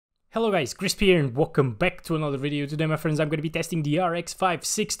Hello guys, Crisp here and welcome back to another video. Today my friends, I'm going to be testing the RX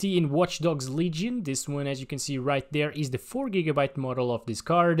 560 in Watch Dogs Legion. This one, as you can see right there, is the 4GB model of this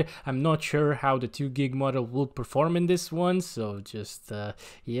card. I'm not sure how the 2GB model will perform in this one, so just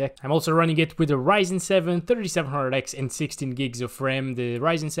yeah. I'm also running it with a Ryzen 7 3700X and 16GB of RAM. The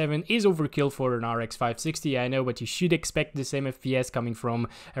Ryzen 7 is overkill for an RX 560, I know, but you should expect the same FPS coming from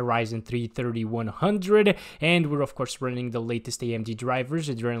a Ryzen 3 3100. And we're of course running the latest AMD drivers,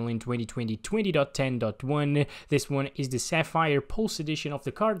 Adrenaline 2020 20.10.1. This one is the Sapphire Pulse edition of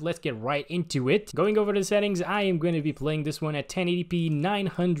the card. Let's get right into it. Going over the settings, I am going to be playing this one at 1080p,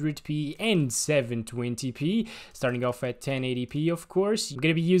 900p, and 720p. Starting off at 1080p, of course. I'm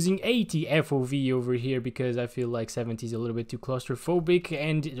going to be using 80 FOV over here because I feel like 70 is a little bit too claustrophobic.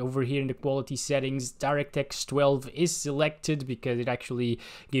 And over here in the quality settings, DirectX 12 is selected because it actually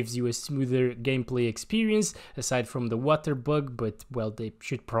gives you a smoother gameplay experience, aside from the water bug, but well, they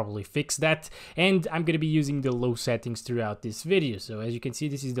should probably fix that. And I'm going to be using the low settings throughout this video. So as you can see,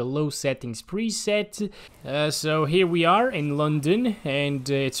 this is the low settings preset. So here we are in London, and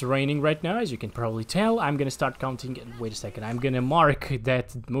it's raining right now, as you can probably tell. I'm going to start counting. Wait a second, I'm going to mark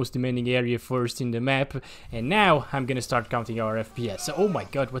that most demanding area first in the map, and now I'm going to start counting our FPS. So, oh my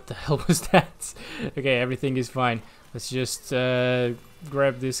god, what the hell was that? Okay, everything is fine. Let's just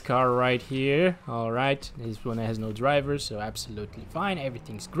grab this car right here. Alright, this one has no driver, so absolutely fine,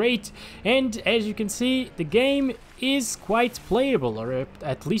 everything's great. And as you can see, the game is quite playable, or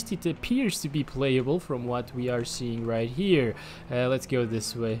at least it appears to be playable from what we are seeing right here. Let's go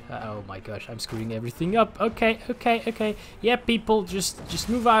this way. Oh my gosh, I'm screwing everything up. Okay. Yeah, people, just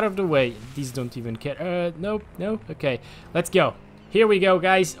move out of the way. These don't even care. No, okay, let's go. Here we go,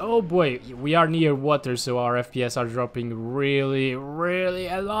 guys. Oh boy, we are near water, so our FPS are dropping really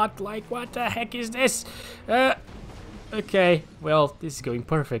a lot. Like, what the heck is this? Okay, well, this is going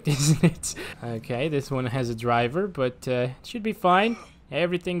perfect, isn't it? Okay, this one has a driver, but it should be fine.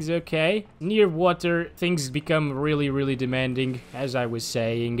 Everything's okay. Near water, things become really demanding, as I was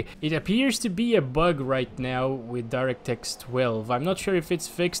saying. It appears to be a bug right now with DirectX 12. I'm not sure if it's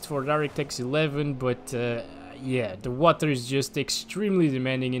fixed for DirectX 11, but yeah, the water is just extremely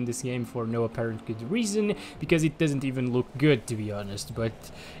demanding in this game for no apparent good reason, because it doesn't even look good, to be honest. But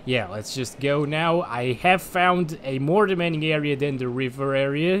yeah, let's just go now. I have found a more demanding area than the river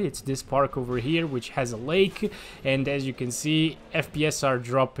area. It's this park over here, which has a lake, and as you can see, FPS are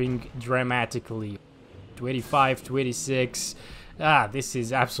dropping dramatically. 25, 26... this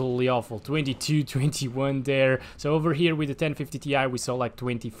is absolutely awful. 22, 21 there. So over here with the 1050 Ti, we saw like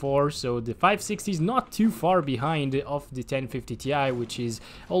 24. So the 560 is not too far behind of the 1050 Ti, which is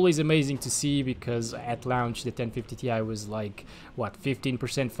always amazing to see, because at launch the 1050 Ti was like, what,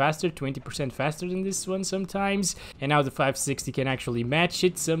 15% faster, 20% faster than this one sometimes. And now the 560 can actually match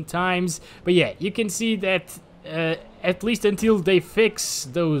it sometimes. But yeah, you can see that at least until they fix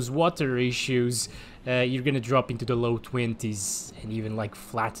those water issues, you're gonna drop into the low 20s and even like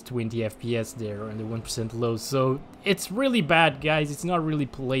flat 20 FPS there on the 1% low. So it's really bad, guys. It's not really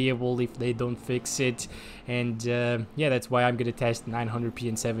playable if they don't fix it. And yeah, that's why I'm gonna test 900p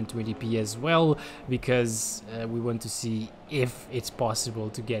and 720p as well, because we want to see if it's possible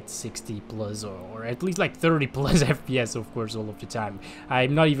to get 60 plus or at least like 30 plus FPS, of course, all of the time.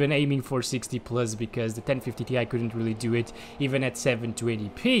 I'm not even aiming for 60 plus because the 1050 Ti couldn't really do it even at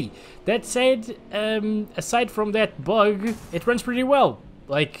 720p. That said, aside from that bug, it runs pretty well.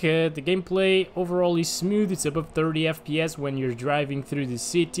 Like, the gameplay overall is smooth. It's above 30 FPS when you're driving through the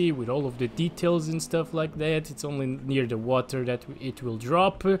city with all of the details and stuff like that. It's only near the water that it will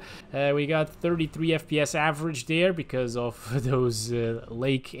drop. We got 33 FPS average there because of those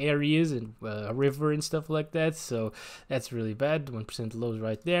lake areas and a river and stuff like that. So that's really bad. 1% lows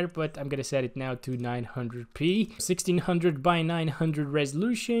right there, but I'm gonna set it now to 900p. 1600 by 900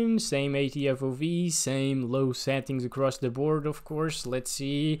 resolution, same 80 FOV, same low settings across the board, of course. Let's see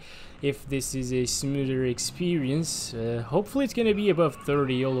if this is a smoother experience. Hopefully it's gonna be above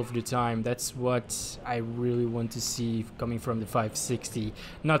 30 all of the time. That's what I really want to see coming from the 560.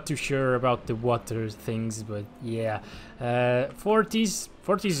 Not too sure about the water things, but yeah. 40s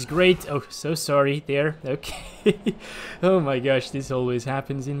is great. Oh, so sorry there. Okay. Oh my gosh, this always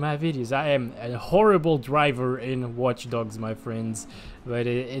happens in my videos. I am a horrible driver in Watch Dogs, my friends. But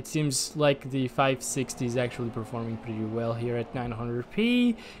it seems like the 560 is actually performing pretty well here at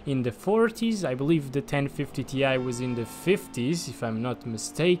 900p. In the 40s, I believe the 1050 Ti was in the 50s, if I'm not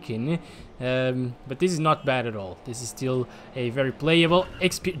mistaken. But this is not bad at all. This is still a very playable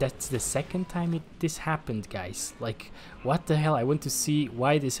experience. That's the second time this happened, guys. Like, what the hell? I want to see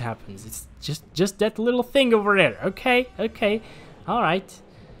why this happens. It's just that little thing over there. Okay. All right.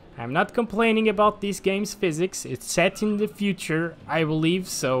 I'm not complaining about this game's physics. It's set in the future, I believe,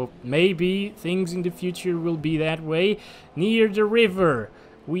 so maybe things in the future will be that way. Near the river,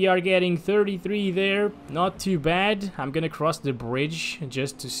 we are getting 33 there, not too bad. I'm gonna cross the bridge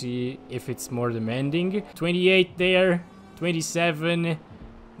just to see if it's more demanding. 28 there, 27,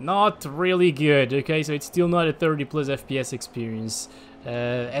 not really good. Okay, so it's still not a 30 plus FPS experience.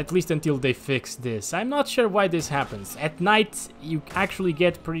 At least until they fix this. I'm not sure why this happens. At night, you actually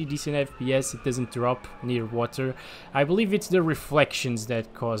get pretty decent FPS. It doesn't drop near water. I believe it's the reflections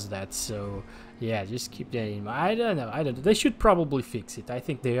that cause that, so yeah, just keep that in mind. I don't know. They should probably fix it. I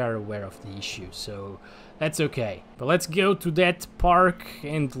think they are aware of the issue, so that's okay. But let's go to that park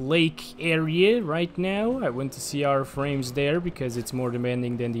and lake area right now. I want to see our frames there because it's more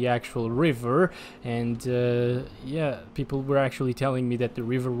demanding than the actual river. And yeah, people were actually telling me that the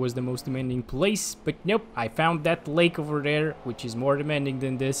river was the most demanding place, but nope, I found that lake over there, which is more demanding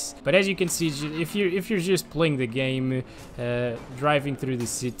than this. But as you can see, if you're just playing the game, driving through the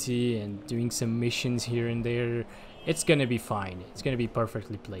city and doing some missions here and there, it's gonna be fine. It's gonna be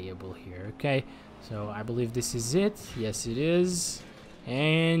perfectly playable here, okay? So I believe this is it. Yes, it is.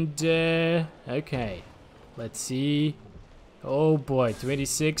 And okay, let's see. Oh boy,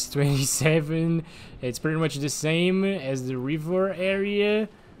 26, 27. It's pretty much the same as the river area,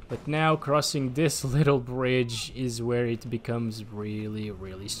 but now crossing this little bridge is where it becomes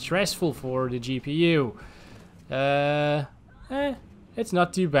really stressful for the GPU. It's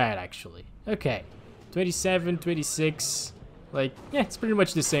not too bad actually. Okay, 27, 26. Like, yeah, it's pretty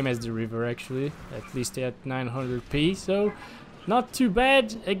much the same as the river actually, at least at 900p, so not too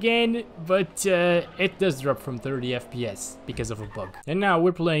bad again, but it does drop from 30 FPS because of a bug. And now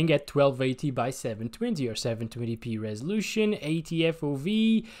we're playing at 1280 by 720 or 720p resolution, 80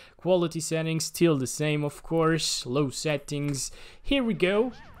 FOV, quality settings still the same of course, low settings. Here we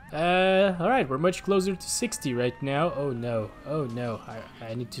go. Alright, we're much closer to 60 right now. Oh no,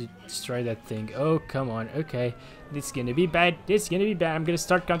 I need to destroy that thing. Oh, come on, okay. This is gonna be bad, I'm gonna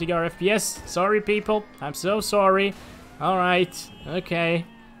start counting our FPS. Sorry people, I'm so sorry. Alright, okay.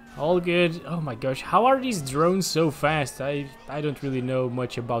 All good. Oh my gosh, how are these drones so fast? I don't really know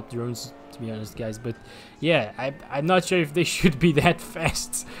much about drones, to be honest guys, but yeah, I'm not sure if they should be that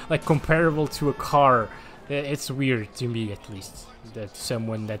fast, like comparable to a car. It's weird to me at least, that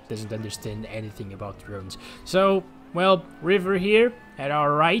someone that doesn't understand anything about drones. So, well, river here at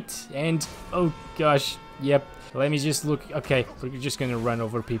our right, and oh gosh, yep. Let me just look. Okay, we're just gonna run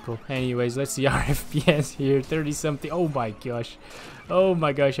over people. Anyways, let's see our FPS here. 30 something. Oh my gosh. Oh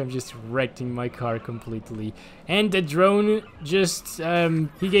my gosh, I'm just wrecking my car completely. And the drone just,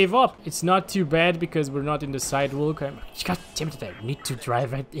 he gave up. It's not too bad because we're not in the sidewalk. God damn it, I need to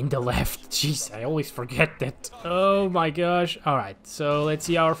drive it in the left. Jeez, I always forget that. Oh my gosh. Alright, so let's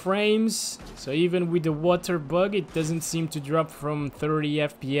see our frames. So even with the water bug, it doesn't seem to drop from 30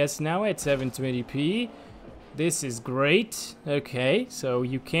 FPS now at 720p. This is great. Okay, so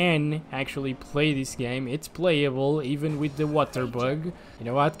you can actually play this game. It's playable even with the water bug. You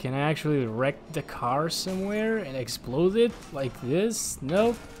know what? Can I actually wreck the car somewhere and explode it like this?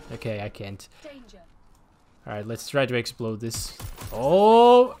 Nope. Okay, I can't. Alright, let's try to explode this.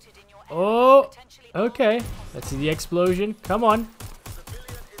 Oh! Oh! Okay, let's see the explosion. Come on.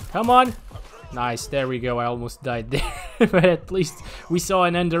 Come on. Nice, there we go. I almost died there. But at least we saw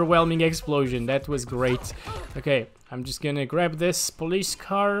an underwhelming explosion. That was great. Okay, I'm just gonna grab this police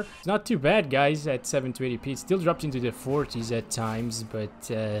car. It's not too bad, guys, at 720p. It still dropped into the 40s at times,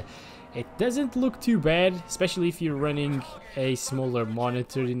 but it doesn't look too bad, especially if you're running a smaller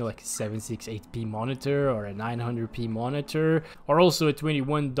monitor, you know, like a 768p monitor or a 900p monitor, or also a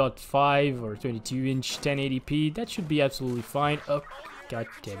 21.5 or 22-inch 1080p. That should be absolutely fine. Oh, god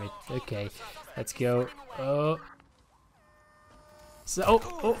damn it. Okay, let's go. Oh. So,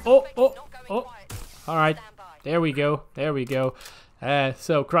 oh. Alright, there we go,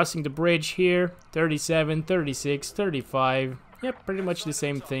 so crossing the bridge here, 37, 36, 35, yep, pretty much the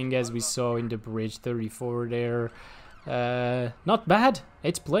same thing as we saw in the bridge, 34 there. Not bad,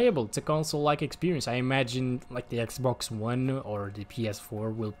 it's playable, it's a console-like experience. I imagine like the Xbox One or the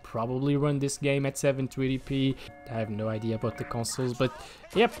PS4 will probably run this game at 720p. I have no idea about the consoles, but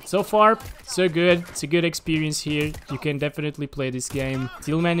yep, so far so good. It's a good experience here. You can definitely play this game.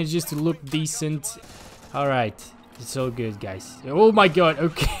 Still manages to look decent. Alright, it's all good, guys. Oh my god,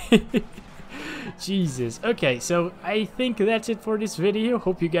 okay. Jesus. Okay, so I think that's it for this video.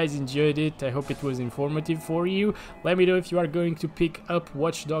 Hope you guys enjoyed it. I hope it was informative for you. Let me know if you are going to pick up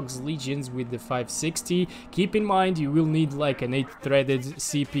Watch Dogs Legions with the 560. Keep in mind you will need like an 8-threaded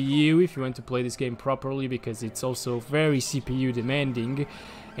CPU if you want to play this game properly, because it's also very CPU demanding.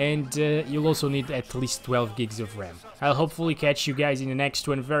 and you'll also need at least 12 gigs of RAM. I'll hopefully catch you guys in the next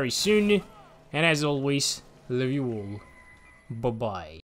one very soon, and as always, love you all. Bye-bye.